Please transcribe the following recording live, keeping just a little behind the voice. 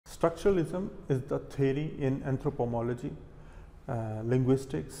Structuralism is the theory in anthropology,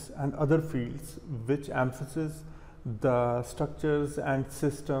 linguistics and other fields which emphasizes the structures and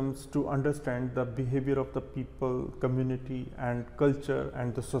systems to understand the behavior of the people, community and culture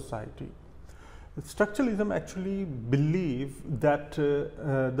and the society. Structuralism actually believe that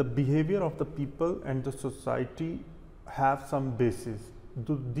the behavior of the people and the society have some basis.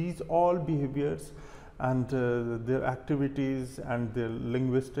 These all behaviors and their activities and their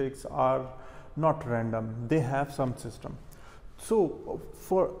linguistics are not random, they have some system. So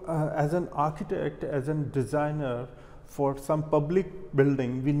for as an architect, as a designer, for some public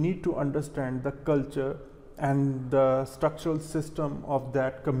building, we need to understand the culture and the structural system of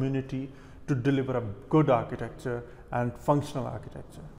that community to deliver a good architecture and functional architecture.